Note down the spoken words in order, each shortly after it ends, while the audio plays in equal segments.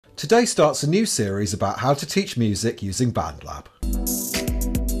Today starts a new series about how to teach music using BandLab.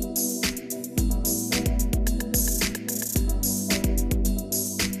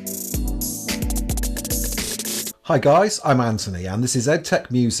 Hi guys, I'm Anthony and this is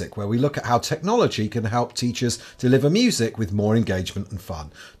EdTechMusic, where we look at how technology can help teachers deliver music with more engagement and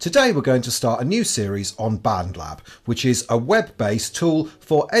fun. Today we're going to start a new series on BandLab, which is a web-based tool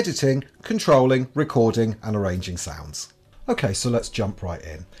for editing, controlling, recording and arranging sounds. Okay, so let's jump right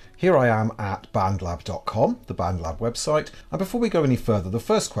in. Here I am at bandlab.com, the BandLab website, and before we go any further, the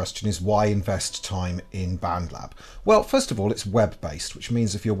first question is why invest time in BandLab? Well, first of all, it's web-based, which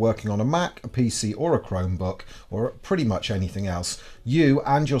means if you're working on a Mac, a PC or a Chromebook, or pretty much anything else, you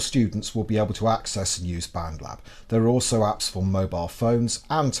and your students will be able to access and use BandLab. There are also apps for mobile phones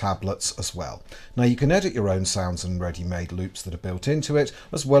and tablets as well. Now you can edit your own sounds and ready-made loops that are built into it,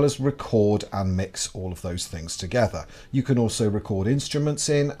 as well as record and mix all of those things together. You can also record instruments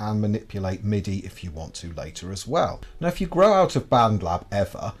in and manipulate MIDI if you want to later as well. Now if you grow out of BandLab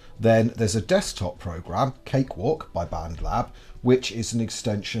ever, then there's a desktop program, Cakewalk by BandLab, which is an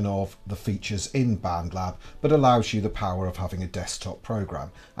extension of the features in BandLab but allows you the power of having a desktop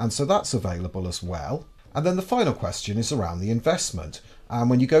program, and so that's available as well. And then the final question is around the investment. And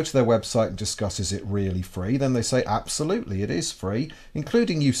when you go to their website and discuss is it really free, then they say absolutely it is free,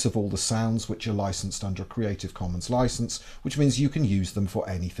 including use of all the sounds which are licensed under a Creative Commons license, which means you can use them for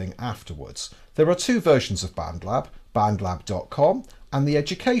anything afterwards. There are two versions of BandLab, bandlab.com and the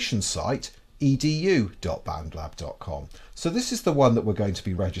education site edu.bandlab.com. So this is the one that we're going to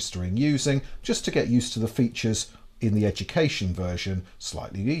be registering using, just to get used to the features in the education version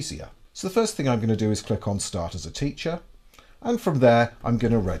slightly easier. So the first thing I'm going to do is click on Start as a Teacher, and from there I'm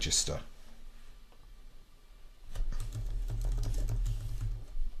going to register.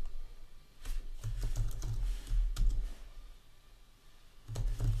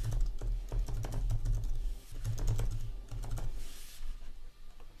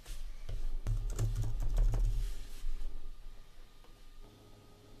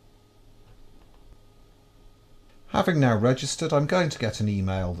 Having now registered, I'm going to get an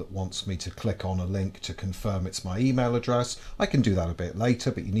email that wants me to click on a link to confirm it's my email address. I can do that a bit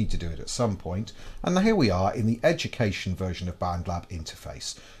later, but you need to do it at some point. And here we are in the education version of BandLab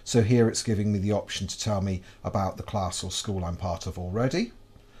interface. So here it's giving me the option to tell me about the class or school I'm part of already,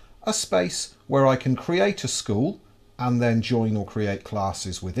 a space where I can create a school and then join or create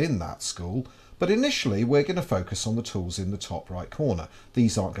classes within that school. But initially we're going to focus on the tools in the top right corner.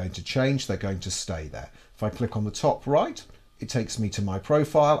 These aren't going to change, they're going to stay there. If I click on the top right, it takes me to my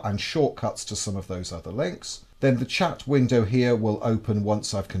profile and shortcuts to some of those other links. Then the chat window here will open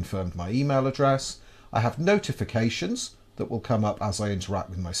once I've confirmed my email address. I have notifications that will come up as I interact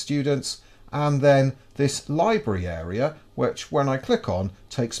with my students. And then this library area, which when I click on,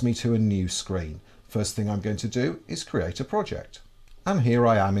 takes me to a new screen. First thing I'm going to do is create a project. And here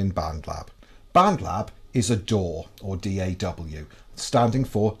I am in BandLab. BandLab is a DAW, or DAW, standing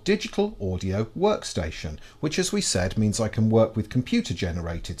for Digital Audio Workstation, which as we said means I can work with computer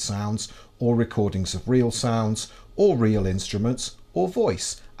generated sounds or recordings of real sounds or real instruments or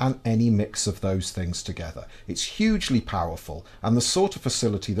voice and any mix of those things together. It's hugely powerful and the sort of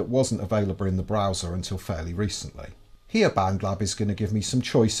facility that wasn't available in the browser until fairly recently. Here BandLab is going to give me some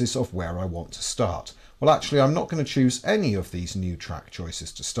choices of where I want to start. Well, actually, I'm not going to choose any of these new track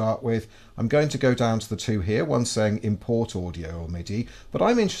choices to start with. I'm going to go down to the two here, one saying import audio or MIDI, but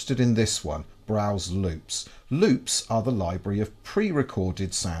I'm interested in this one, browse loops. Loops are the library of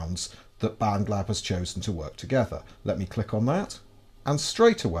pre-recorded sounds that BandLab has chosen to work together. Let me click on that. And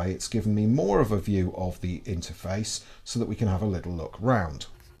straight away, it's given me more of a view of the interface so that we can have a little look round.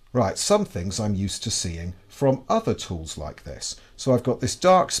 Right, some things I'm used to seeing from other tools like this. So I've got this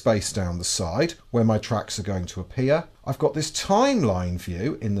dark space down the side where my tracks are going to appear. I've got this timeline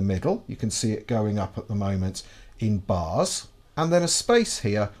view in the middle. You can see it going up at the moment in bars. And then a space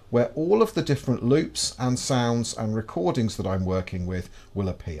here where all of the different loops and sounds and recordings that I'm working with will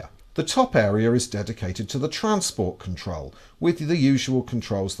appear. The top area is dedicated to the transport control with the usual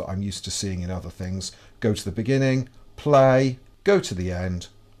controls that I'm used to seeing in other things. Go to the beginning, play, go to the end,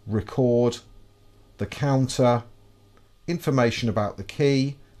 record, the counter, information about the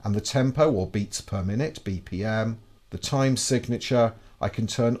key and the tempo or beats per minute, BPM, the time signature. I can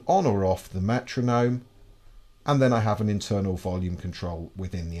turn on or off the metronome, and then I have an internal volume control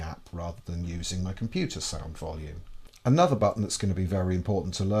within the app rather than using my computer sound volume. Another button that's going to be very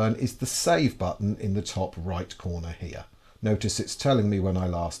important to learn is the save button in the top right corner here. Notice it's telling me when I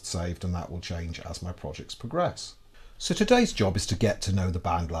last saved, and that will change as my projects progress. So today's job is to get to know the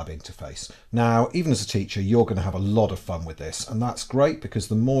BandLab interface. Now, even as a teacher, you're going to have a lot of fun with this, and that's great because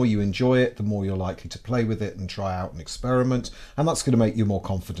the more you enjoy it, the more you're likely to play with it and try out and experiment, and that's going to make you more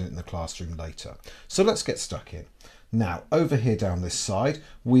confident in the classroom later. So let's get stuck in. Now, over here down this side,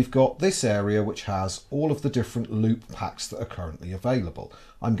 we've got this area which has all of the different loop packs that are currently available.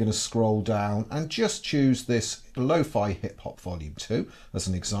 I'm going to scroll down and just choose this Lo-Fi Hip Hop Volume 2 as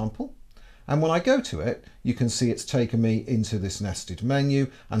an example. And when I go to it, you can see it's taken me into this nested menu,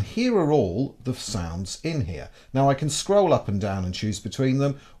 and here are all the sounds in here. Now I can scroll up and down and choose between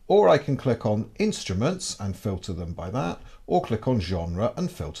them, or I can click on instruments and filter them by that, or click on genre and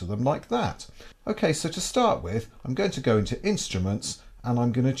filter them like that. Okay, so to start with, I'm going to go into instruments and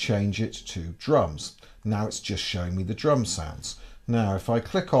I'm going to change it to drums. Now it's just showing me the drum sounds. Now if I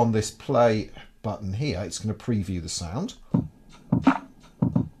click on this play button here, it's going to preview the sound.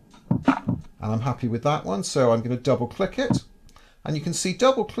 And I'm happy with that one, so I'm going to double click it, and you can see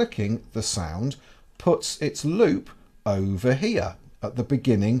double clicking the sound puts its loop over here at the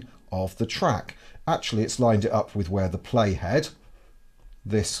beginning of the track. Actually, it's lined it up with where the playhead,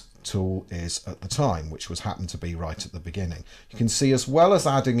 this tool, is at the time, which was happened to be right at the beginning. You can see, as well as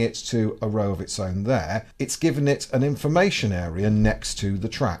adding it to a row of its own there, it's given it an information area next to the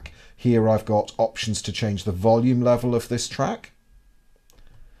track. Here I've got options to change the volume level of this track,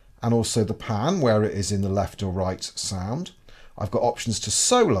 and also the pan where it is in the left or right sound. I've got options to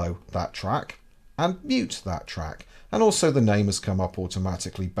solo that track and mute that track, and also the name has come up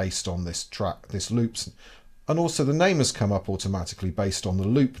automatically based on this track, this loops, and also the name has come up automatically based on the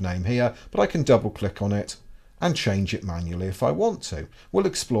loop name here, but I can double click on it and change it manually if I want to. We'll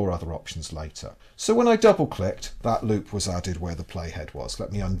explore other options later. So when I double clicked, that loop was added where the playhead was.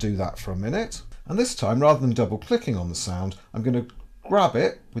 Let me undo that for a minute, and this time, rather than double clicking on the sound, I'm going to grab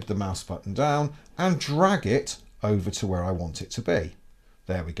it with the mouse button down and drag it over to where I want it to be.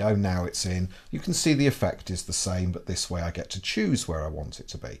 There we go, now it's in. You can see the effect is the same, but this way I get to choose where I want it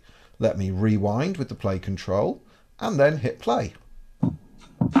to be. Let me rewind with the play control and then hit play.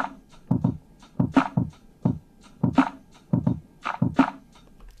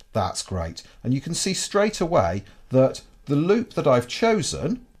 That's great. And you can see straight away that the loop that I've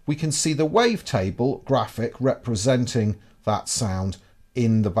chosen, we can see the wavetable graphic representing that sound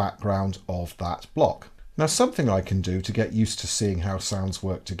in the background of that block. Now, something I can do to get used to seeing how sounds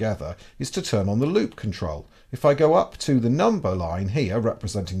work together is to turn on the loop control. If I go up to the number line here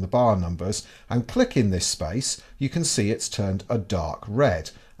representing the bar numbers and click in this space, you can see it's turned a dark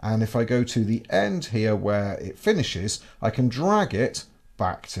red. And if I go to the end here where it finishes, I can drag it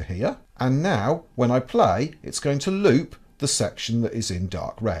back to here. And now when I play, it's going to loop the section that is in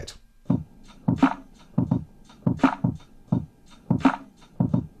dark red.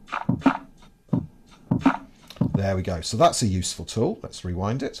 There we go. So that's a useful tool. Let's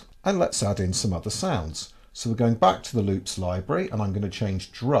rewind it and let's add in some other sounds. So we're going back to the loops library and I'm going to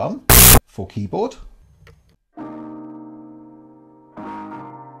change drum for keyboard.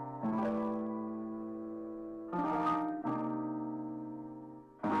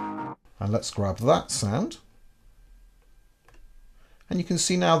 And let's grab that sound. And you can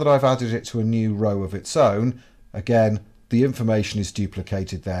see now that I've added it to a new row of its own. Again, the information is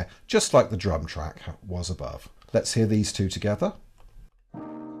duplicated there, just like the drum track was above. Let's hear these two together.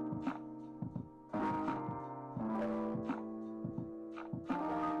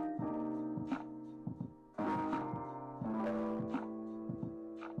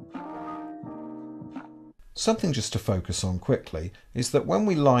 Something just to focus on quickly is that when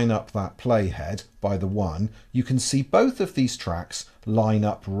we line up that playhead by the 1, you can see both of these tracks line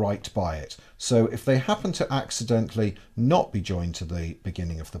up right by it. So if they happen to accidentally not be joined to the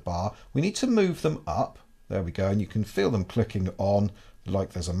beginning of the bar, we need to move them up. There we go, and you can feel them clicking on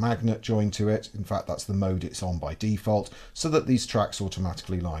like there's a magnet joined to it. In fact, that's the mode it's on by default, so that these tracks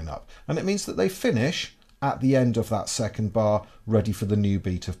automatically line up. And it means that they finish at the end of that second bar, ready for the new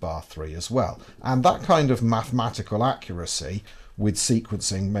beat of bar 3 as well. And that kind of mathematical accuracy with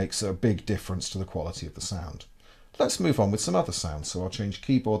sequencing makes a big difference to the quality of the sound. Let's move on with some other sounds. So I'll change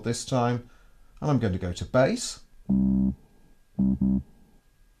keyboard this time, and I'm going to go to bass.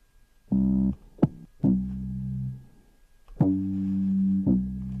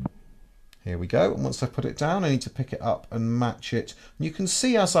 Here we go, and once I put it down, I need to pick it up and match it. And you can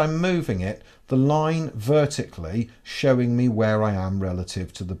see as I'm moving it, the line vertically showing me where I am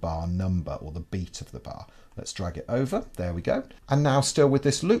relative to the bar number or the beat of the bar. Let's drag it over, there we go. And now, still with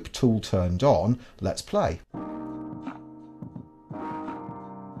this loop tool turned on, let's play.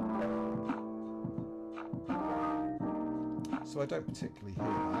 So I don't particularly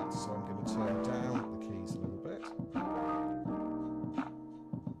hear that, so I'm going to turn down the keys a little bit.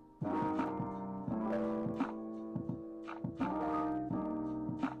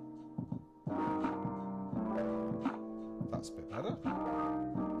 Better?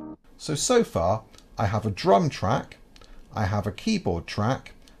 So far I have a drum track, I have a keyboard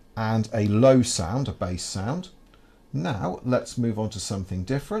track and a low sound, a bass sound. Now let's move on to something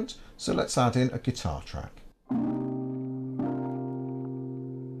different. So let's add in a guitar track.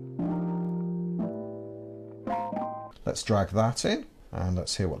 Let's drag that in and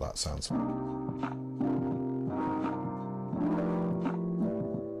let's hear what that sounds like.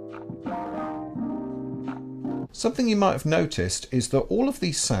 Something you might have noticed is that all of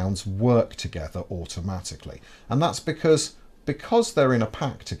these sounds work together automatically, and that's because they're in a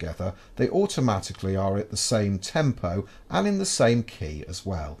pack together, they automatically are at the same tempo and in the same key as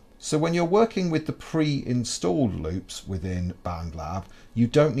well. So when you're working with the pre-installed loops within BandLab, you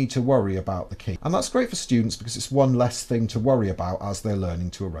don't need to worry about the key. And that's great for students because it's one less thing to worry about as they're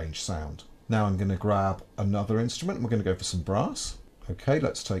learning to arrange sound. Now I'm going to grab another instrument. We're going to go for some brass. Okay,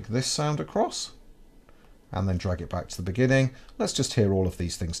 let's take this sound across and then drag it back to the beginning. Let's just hear all of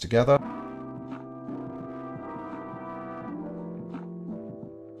these things together.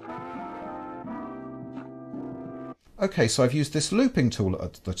 Okay, so I've used this looping tool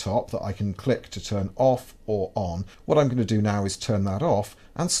at the top that I can click to turn off or on. What I'm going to do now is turn that off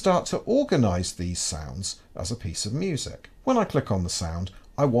and start to organize these sounds as a piece of music. When I click on the sound,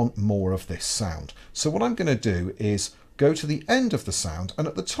 I want more of this sound. So what I'm going to do is go to the end of the sound, and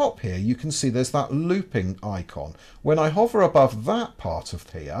at the top here you can see there's that looping icon. When I hover above that part of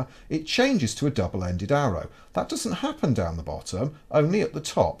here, it changes to a double-ended arrow. That doesn't happen down the bottom, only at the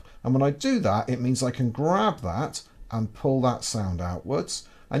top. And when I do that, it means I can grab that and pull that sound outwards,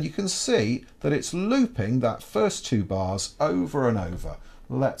 and you can see that it's looping that first two bars over and over.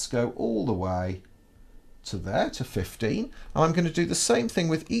 Let's go all the way to there, to 15, and I'm going to do the same thing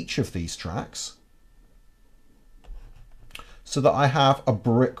with each of these tracks so that I have a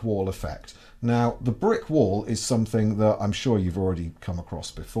brick wall effect. Now, the brick wall is something that I'm sure you've already come across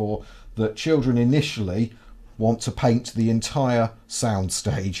before, that children initially want to paint the entire sound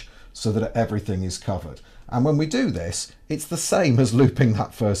stage so that everything is covered. And when we do this, it's the same as looping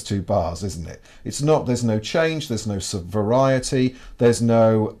that first two bars, isn't it? It's not, there's no change, there's no variety, there's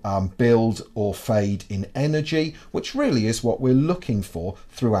no build or fade in energy, which really is what we're looking for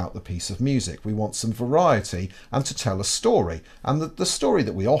throughout the piece of music. We want some variety and to tell a story. And the story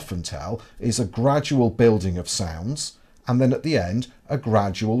that we often tell is a gradual building of sounds, and then at the end, a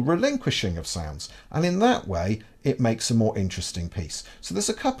gradual relinquishing of sounds. And in that way, it makes a more interesting piece. So there's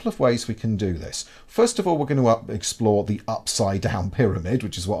a couple of ways we can do this. First of all, we're going to explore the upside down pyramid,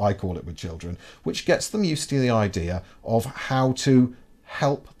 which is what I call it with children, which gets them used to the idea of how to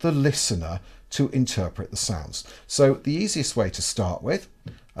help the listener to interpret the sounds. So the easiest way to start with,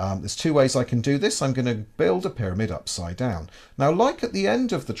 there's two ways I can do this. I'm going to build a pyramid upside down. Now, like at the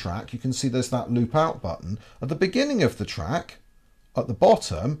end of the track, you can see there's that loop out button. At the beginning of the track, at the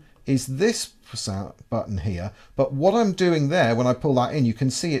bottom, is this button here. But what I'm doing there, when I pull that in, you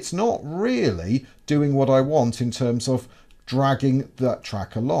can see it's not really doing what I want in terms of dragging that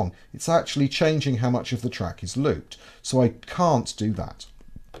track along. It's actually changing how much of the track is looped. So I can't do that.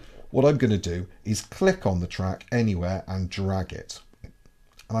 What I'm going to do is click on the track anywhere and drag it.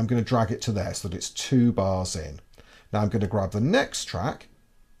 And I'm going to drag it to there so that it's 2 bars in. Now I'm going to grab the next track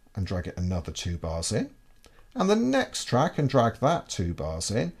and drag it another 2 bars in, and the next track and drag that 2 bars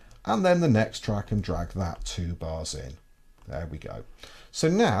in, and then the next track and drag that 2 bars in. There we go. So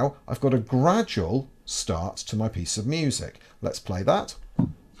now I've got a gradual start to my piece of music. Let's play that.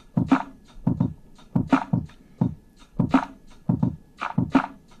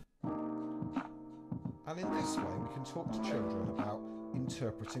 And in this way we can talk to children about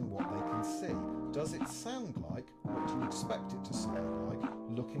interpreting what they can see. Does it sound like what you expect it to sound like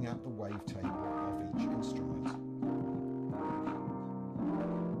looking at the wavetable of each instrument?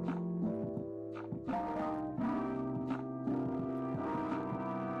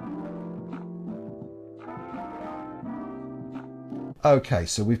 Okay,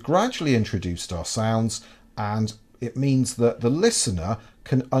 so we've gradually introduced our sounds, and it means that the listener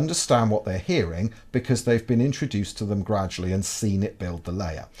can understand what they're hearing because they've been introduced to them gradually and seen it build the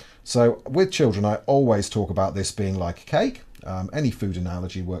layer. So with children, I always talk about this being like a cake. Any food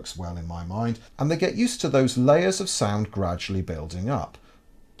analogy works well in my mind, and they get used to those layers of sound gradually building up.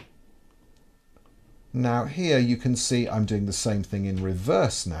 Now here you can see I'm doing the same thing in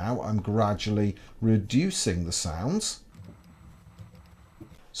reverse now. I'm gradually reducing the sounds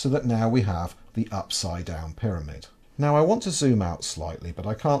so that now we have the upside down pyramid. Now I want to zoom out slightly, but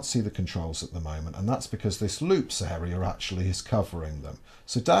I can't see the controls at the moment, and that's because this loops area actually is covering them.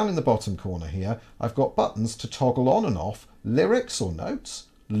 So down in the bottom corner here, I've got buttons to toggle on and off lyrics or notes,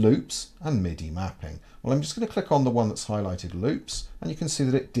 loops and MIDI mapping. Well, I'm just going to click on the one that's highlighted loops, and you can see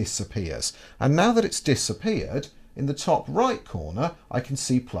that it disappears. And now that it's disappeared, in the top right corner, I can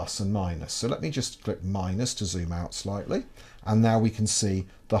see plus and minus. So let me just click minus to zoom out slightly. And now we can see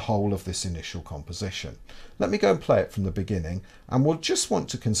the whole of this initial composition. Let me go and play it from the beginning, and we'll just want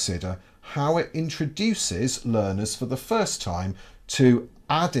to consider how it introduces learners for the first time to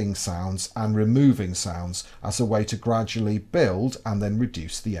adding sounds and removing sounds as a way to gradually build and then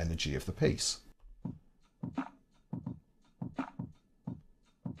reduce the energy of the piece.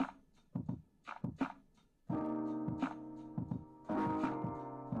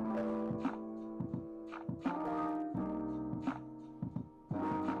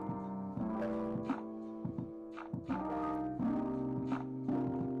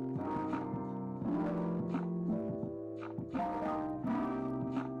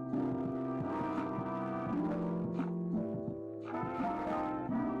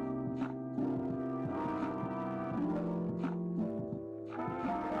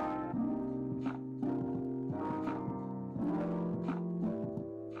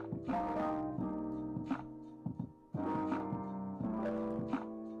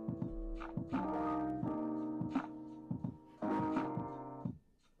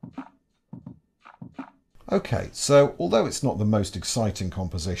 Okay, so although it's not the most exciting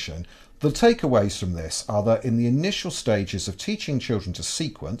composition, the takeaways from this are that in the initial stages of teaching children to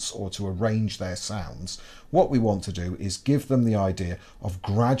sequence or to arrange their sounds, what we want to do is give them the idea of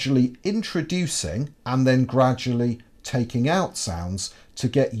gradually introducing and then gradually taking out sounds to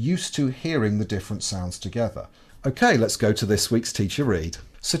get used to hearing the different sounds together. Okay, let's go to this week's teacher read.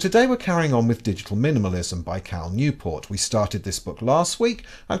 So today we're carrying on with Digital Minimalism by Cal Newport. We started this book last week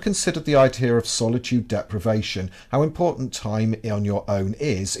and considered the idea of solitude deprivation, how important time on your own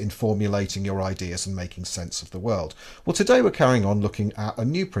is in formulating your ideas and making sense of the world. Well, today we're carrying on looking at a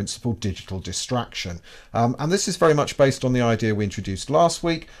new principle, digital distraction. And this is very much based on the idea we introduced last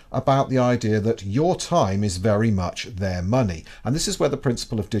week about the idea that your time is very much their money. And this is where the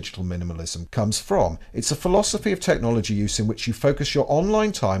principle of digital minimalism comes from. It's a philosophy of technology use in which you focus your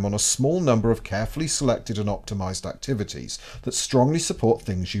online time on a small number of carefully selected and optimized activities that strongly support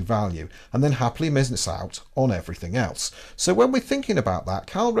things you value, and then happily miss out on everything else. So when we're thinking about that,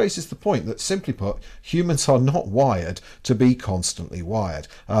 Cal raises the point that, simply put, humans are not wired to be constantly wired.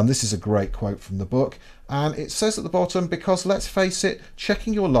 This is a great quote from the book. And it says at the bottom, because let's face it,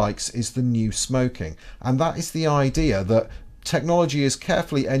 checking your likes is the new smoking. And that is the idea that technology is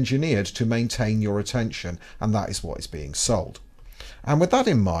carefully engineered to maintain your attention, and that is what is being sold. And with that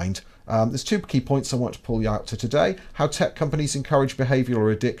in mind, there's two key points I want to pull you out to today: how tech companies encourage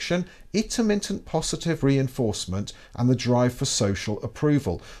behavioural addiction, intermittent positive reinforcement, and the drive for social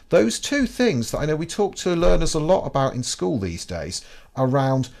approval. Those two things that I know we talk to learners a lot about in school these days,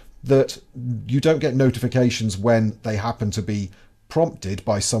 around that you don't get notifications when they happen to be prompted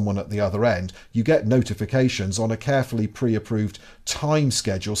by someone at the other end. You get notifications on a carefully pre-approved time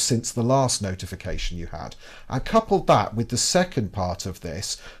schedule since the last notification you had. And coupled that with the second part of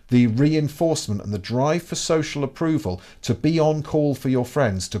this, the reinforcement and the drive for social approval, to be on call for your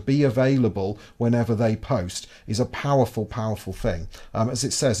friends, to be available whenever they post, is a powerful, powerful thing. As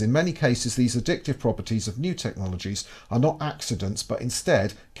it says, in many cases, these addictive properties of new technologies are not accidents, but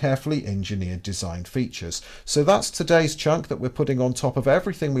instead carefully engineered design features. So that's today's chunk that we're putting on top of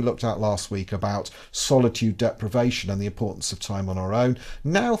everything we looked at last week about solitude deprivation and the importance of time on our own.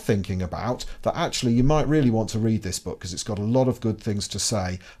 Now thinking about that, actually you might really want to read this book because it's got a lot of good things to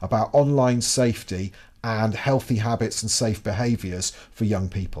say about online safety and healthy habits and safe behaviours for young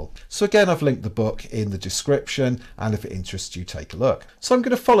people. So again, I've linked the book in the description, and if it interests you, take a look. So I'm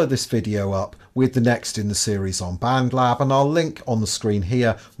going to follow this video up with the next in the series on BandLab, and I'll link on the screen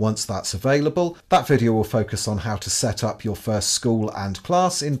here once that's available. That video will focus on how to set up your first school and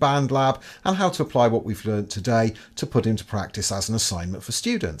class in BandLab and how to apply what we've learned today to put into practice as an assignment for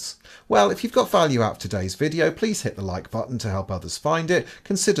students. Well, if you've got value out of today's video, please hit the like button to help others find it.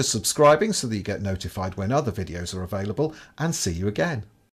 Consider subscribing so that you get notified when other videos are available, and see you again.